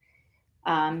word.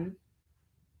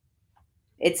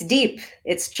 It's deep.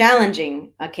 It's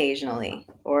challenging occasionally,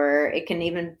 or it can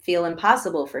even feel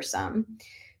impossible for some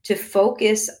to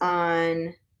focus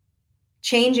on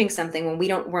changing something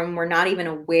when we're not even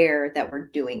aware that we're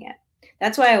doing it.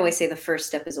 That's why I always say the first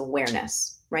step is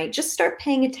awareness, right? Just start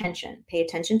paying attention. Pay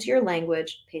attention to your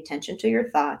language, pay attention to your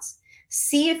thoughts.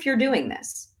 See if you're doing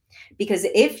this. Because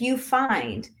if you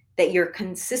find that you're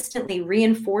consistently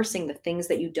reinforcing the things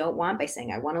that you don't want by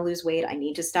saying, I want to lose weight, I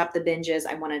need to stop the binges,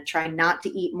 I want to try not to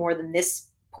eat more than this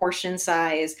portion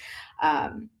size.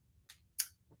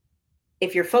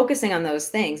 If you're focusing on those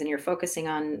things and you're focusing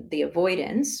on the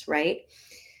avoidance, right,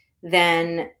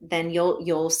 then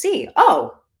you'll see,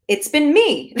 oh, it's been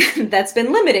me that's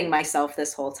been limiting myself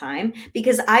this whole time,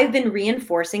 because I've been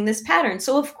reinforcing this pattern.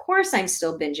 So of course I'm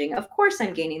still binging. Of course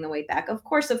I'm gaining the weight back. Of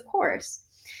course.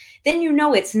 Then you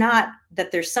know it's not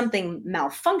that there's something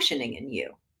malfunctioning in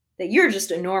you, that you're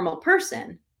just a normal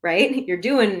person, right? You're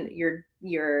doing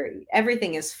your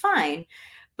everything is fine,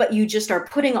 but you just are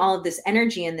putting all of this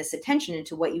energy and this attention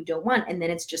into what you don't want. And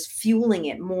then it's just fueling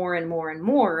it more and more and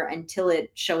more until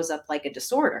it shows up like a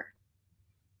disorder.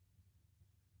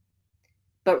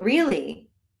 But really,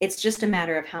 it's just a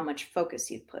matter of how much focus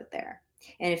you've put there.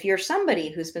 And if you're somebody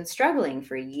who's been struggling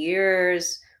for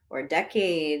years or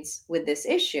decades with this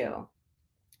issue,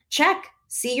 check,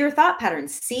 see your thought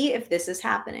patterns, see if this is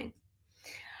happening.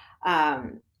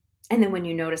 And then when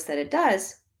you notice that it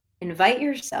does, invite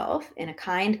yourself in a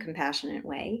kind, compassionate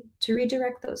way to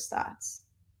redirect those thoughts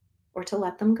or to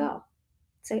let them go.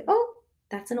 Say, oh,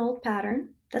 that's an old pattern.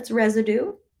 That's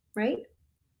residue, right?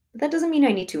 But that doesn't mean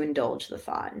I need to indulge the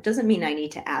thought. It doesn't mean I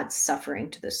need to add suffering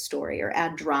to this story or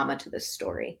add drama to this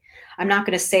story. I'm not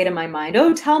going to say to my mind,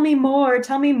 oh, tell me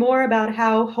more about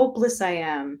how hopeless I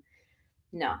am.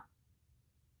 No.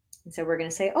 And so we're going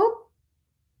to say, oh,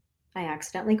 I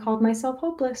accidentally called myself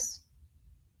hopeless.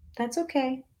 That's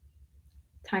okay.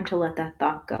 Time to let that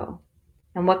thought go.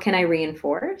 And what can I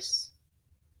reinforce?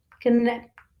 Can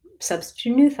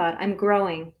substitute new thought. I'm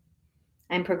growing.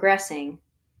 I'm progressing.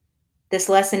 This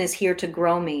lesson is here to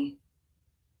grow me.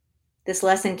 This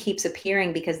lesson keeps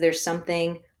appearing because there's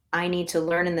something I need to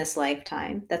learn in this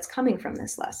lifetime that's coming from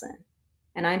this lesson.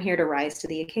 And I'm here to rise to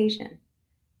the occasion.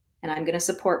 And I'm going to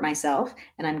support myself,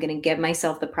 and I'm going to give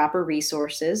myself the proper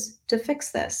resources to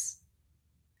fix this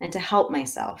and to help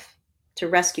myself. to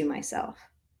rescue myself.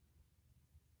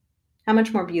 How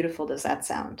much more beautiful does that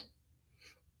sound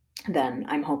than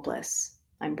I'm hopeless,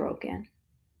 I'm broken,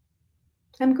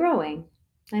 I'm growing,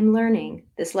 I'm learning.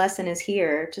 This lesson is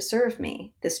here to serve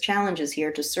me. This challenge is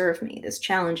here to serve me. This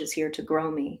challenge is here to grow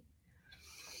me.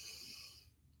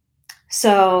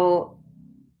 So,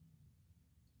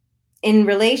 in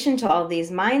relation to all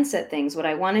these mindset things, what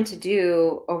I wanted to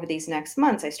do over these next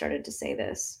months, I started to say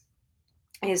this,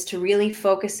 is to really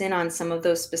focus in on some of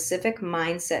those specific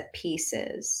mindset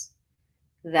pieces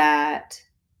that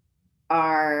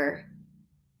are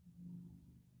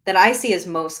that I see as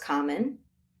most common,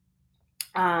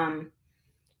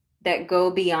 that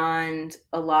go beyond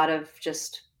a lot of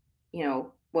just,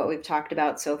 what we've talked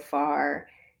about so far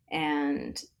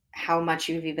and how much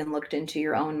you've even looked into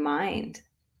your own mind.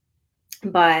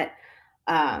 But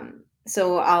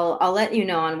so I'll let you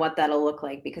know on what that'll look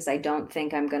like, because I don't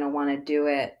think I'm going to want to do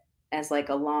it as like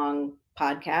a long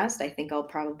podcast. I think I'll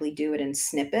probably do it in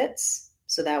snippets,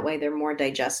 so that way they're more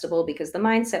digestible, because the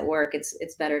mindset work,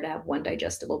 it's better to have one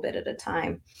digestible bit at a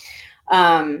time.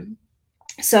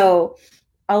 So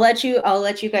I'll let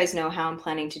you guys know how I'm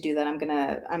planning to do that.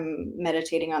 I'm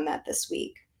meditating on that this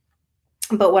week.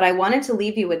 But what I wanted to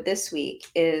leave you with this week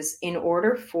is, in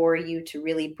order for you to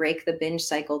really break the binge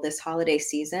cycle this holiday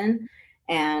season,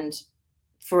 and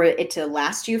for it to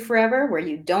last you forever, where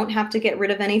you don't have to get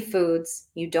rid of any foods,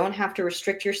 you don't have to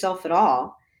restrict yourself at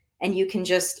all, and you can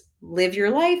just live your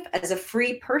life as a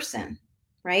free person,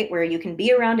 right? Where you can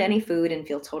be around any food and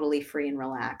feel totally free and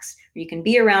relaxed. Or you can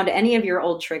be around any of your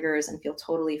old triggers and feel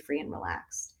totally free and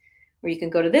relaxed. Where you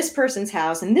can go to this person's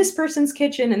house and this person's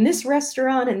kitchen and this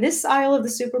restaurant and this aisle of the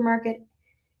supermarket,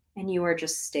 and you are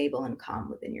just stable and calm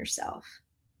within yourself.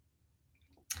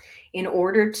 In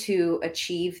order to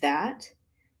achieve that,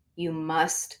 you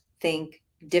must think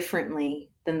differently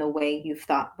than the way you've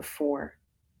thought before.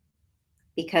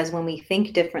 Because when we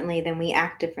think differently, then we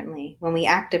act differently. When we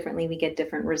act differently, we get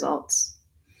different results.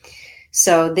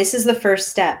 So this is the first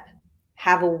step.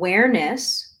 Have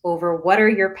awareness over what are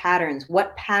your patterns,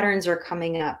 what patterns are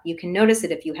coming up. You can notice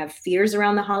it if you have fears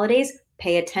around the holidays.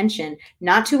 Pay attention,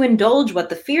 not to indulge what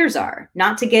the fears are,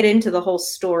 not to get into the whole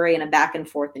story and a back and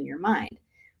forth in your mind,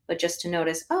 but just to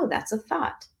notice, oh, that's a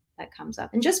thought that comes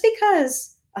up. And just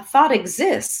because a thought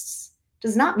exists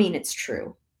does not mean it's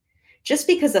true. Just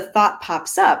because a thought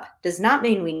pops up does not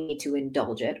mean we need to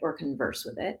indulge it or converse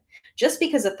with it. Just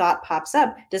because a thought pops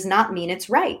up does not mean it's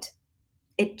right.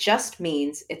 It just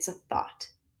means it's a thought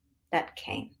that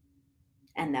came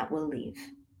and that will leave.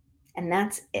 And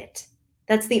that's it.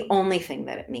 That's the only thing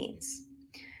that it means.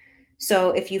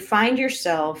 So if you find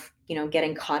yourself,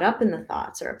 getting caught up in the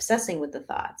thoughts or obsessing with the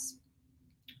thoughts,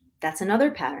 that's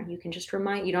another pattern. You can just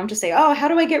remind, you don't have to say, oh, how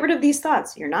do I get rid of these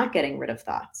thoughts? You're not getting rid of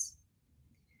thoughts.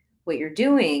 What you're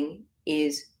doing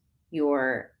is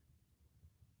you're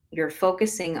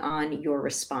focusing on your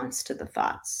response to the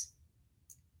thoughts.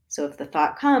 So if the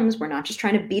thought comes, we're not just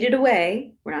trying to beat it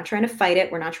away. We're not trying to fight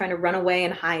it. We're not trying to run away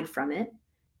and hide from it,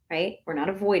 right? We're not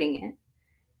avoiding it.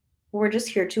 We're just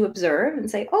here to observe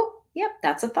and say, oh, yep,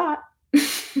 that's a thought.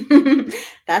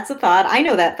 That's a thought. I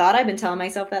know that thought. I've been telling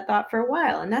myself that thought for a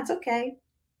while, and that's okay.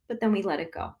 But then we let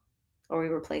it go, or we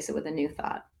replace it with a new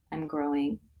thought. I'm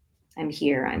growing. I'm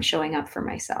here. I'm showing up for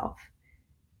myself.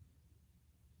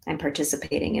 I'm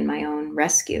participating in my own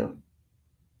rescue.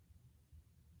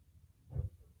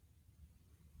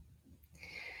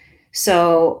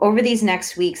 So over these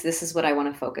next weeks, this is what I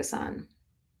want to focus on,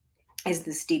 is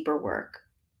this deeper work.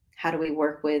 How do we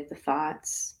work with the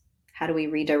thoughts? How do we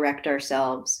redirect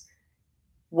ourselves?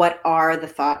 What are the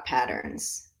thought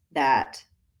patterns that,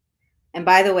 and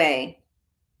by the way,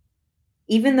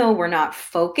 even though we're not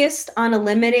focused on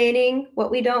eliminating what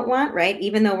we don't want, right?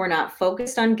 Even though we're not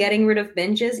focused on getting rid of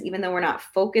binges, even though we're not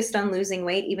focused on losing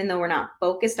weight, even though we're not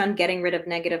focused on getting rid of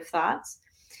negative thoughts,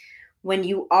 when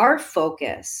you are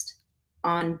focused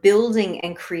on building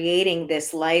and creating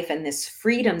this life and this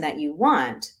freedom that you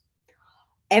want,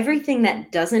 everything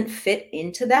that doesn't fit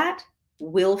into that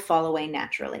will fall away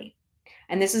naturally.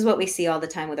 And this is what we see all the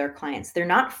time with our clients. They're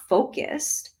not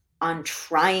focused on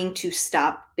trying to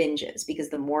stop binges, because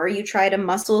the more you try to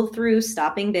muscle through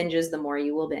stopping binges, the more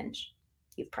you will binge.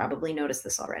 You've probably noticed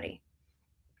this already.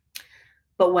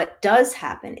 But what does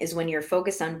happen is when you're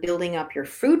focused on building up your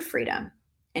food freedom,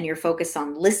 and you're focused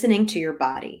on listening to your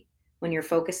body, when you're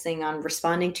focusing on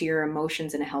responding to your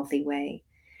emotions in a healthy way,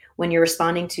 when you're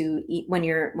responding to when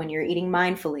you're eating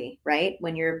mindfully, right?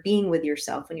 When you're being with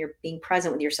yourself, when you're being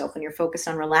present with yourself, when you're focused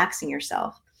on relaxing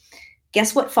yourself,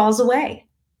 guess what falls away?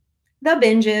 The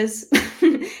binges.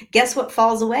 Guess what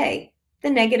falls away? The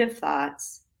negative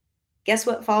thoughts. Guess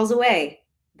what falls away?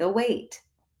 The weight.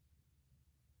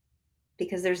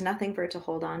 Because there's nothing for it to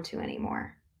hold on to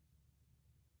anymore.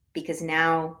 Because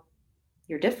now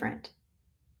you're different.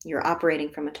 You're operating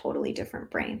from a totally different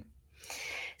brain.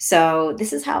 So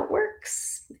this is how it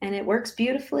works, and it works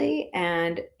beautifully,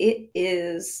 and it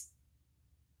is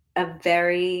a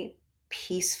very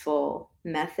peaceful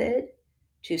method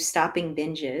to stopping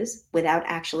binges without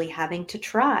actually having to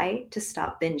try to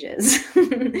stop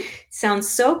binges. Sounds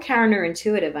so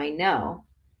counterintuitive, I know,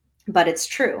 but it's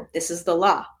true. This is the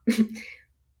law.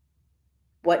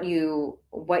 What you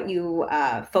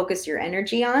focus your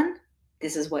energy on,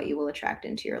 this is what you will attract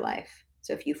into your life.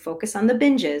 So if you focus on the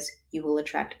binges, you will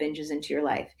attract binges into your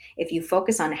life. If you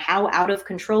focus on how out of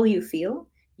control you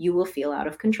will feel out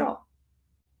of control.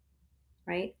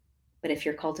 Right? But if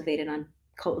you're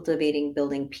cultivating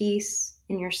building peace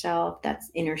in yourself, that's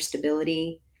inner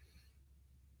stability.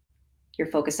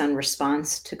 You're focused on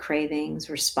response to cravings,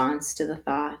 response to the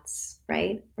thoughts,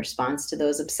 right? Response to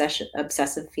those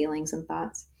obsessive feelings and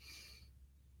thoughts.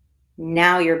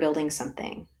 Now you're building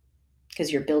something,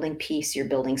 because you're building peace, you're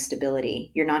building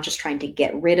stability. You're not just trying to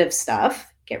get rid of stuff,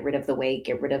 get rid of the weight,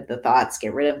 get rid of the thoughts,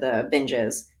 get rid of the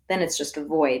binges. Then it's just a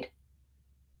void,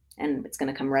 and it's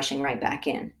going to come rushing right back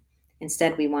in.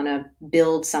 Instead, we want to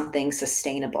build something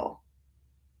sustainable,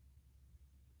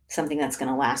 something that's going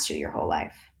to last you your whole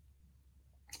life.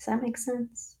 Does that make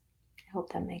sense? I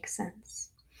hope that makes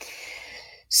sense.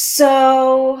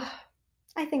 So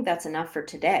I think that's enough for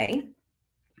today.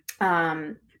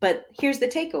 But here's the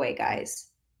takeaway, guys,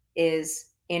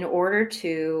 is in order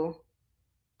to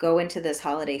go into this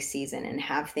holiday season and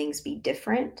have things be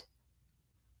different,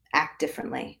 act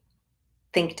differently,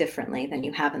 think differently than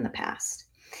you have in the past.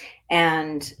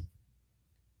 And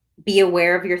be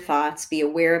aware of your thoughts, be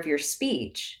aware of your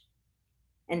speech,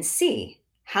 and see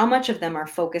how much of them are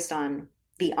focused on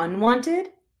the unwanted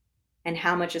and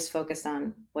how much is focused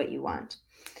on what you want.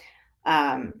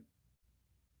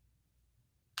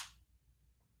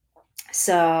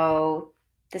 So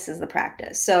this is the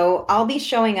practice. So I'll be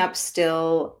showing up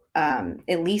still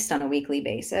at least on a weekly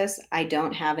basis. I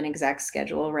don't have an exact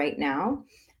schedule right now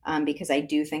because I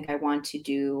do think I want to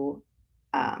do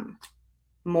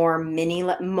more mini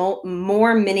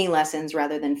lessons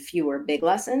rather than fewer big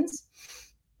lessons.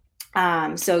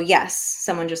 So yes,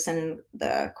 someone just sent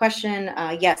the question.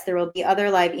 Yes, there will be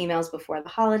other live emails before the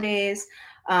holidays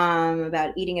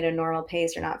about eating at a normal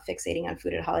pace or not fixating on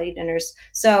food at holiday dinners.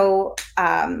 So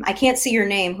I can't see your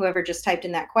name, whoever just typed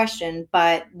in that question,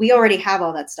 but we already have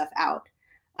all that stuff out.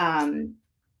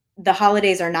 The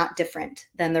holidays are not different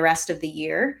than the rest of the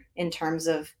year in terms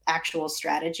of actual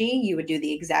strategy. You would do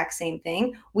the exact same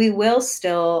thing. We will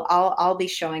still, I'll be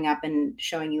showing up and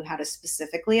showing you how to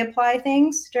specifically apply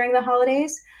things during the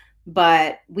holidays,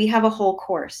 but we have a whole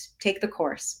course. Take the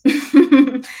course.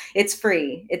 It's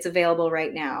free. It's available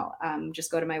right now.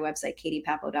 Just go to my website,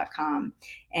 katiepappo.com,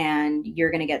 and you're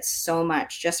going to get so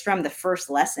much just from the first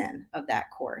lesson of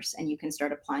that course, and you can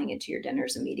start applying it to your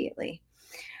dinners immediately.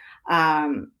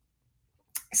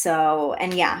 So,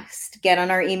 and yeah, get on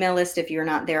our email list if you're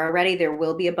not there already. There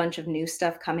will be a bunch of new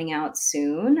stuff coming out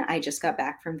soon. I just got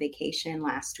back from vacation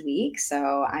last week,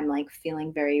 so I'm like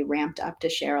feeling very ramped up to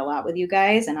share a lot with you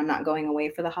guys, and I'm not going away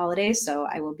for the holidays, so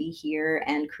I will be here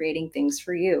and creating things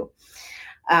for you.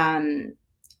 On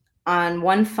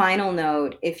one final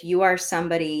note, if you are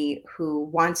somebody who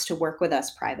wants to work with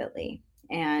us privately,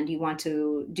 and you want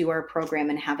to do our program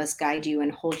and have us guide you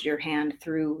and hold your hand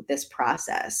through this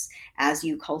process as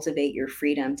you cultivate your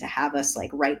freedom to have us like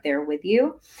right there with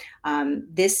you,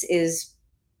 this is,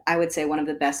 I would say, one of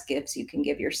the best gifts you can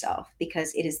give yourself,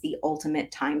 because it is the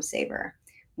ultimate time saver.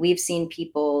 We've seen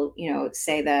people,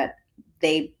 say that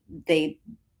they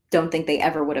don't think they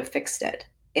ever would have fixed it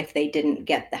if they didn't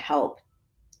get the help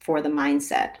for the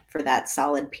mindset, for that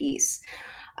solid piece.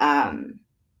 And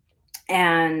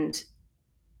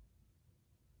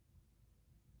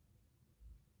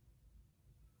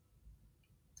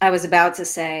I was about to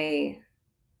say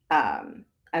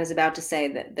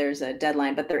that there's a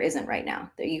deadline, but there isn't right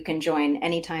now. You can join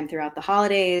anytime throughout the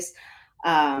holidays.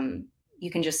 You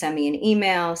can just send me an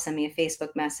email, send me a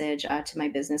Facebook message to my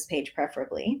business page,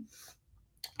 preferably.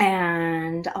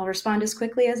 And I'll respond as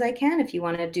quickly as I can if you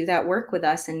want to do that work with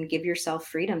us and give yourself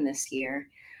freedom this year.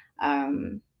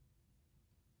 I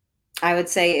would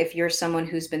say if you're someone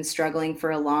who's been struggling for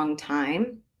a long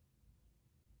time,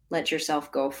 let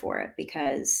yourself go for it,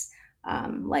 because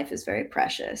life is very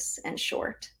precious and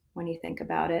short when you think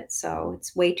about it. So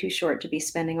it's way too short to be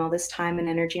spending all this time and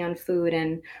energy on food.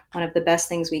 And one of the best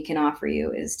things we can offer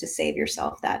you is to save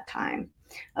yourself that time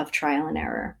of trial and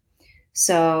error.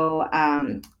 So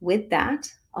with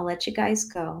that, I'll let you guys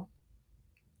go.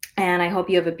 And I hope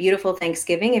you have a beautiful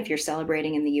Thanksgiving if you're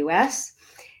celebrating in the US.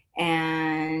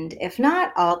 And if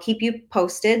not, I'll keep you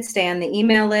posted. Stay on the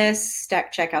email list,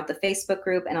 check out the Facebook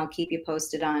group, and I'll keep you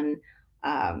posted on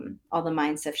all the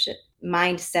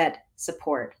mindset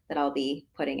support that I'll be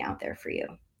putting out there for you.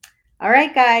 All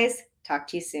right, guys, talk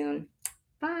to you soon.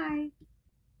 Bye.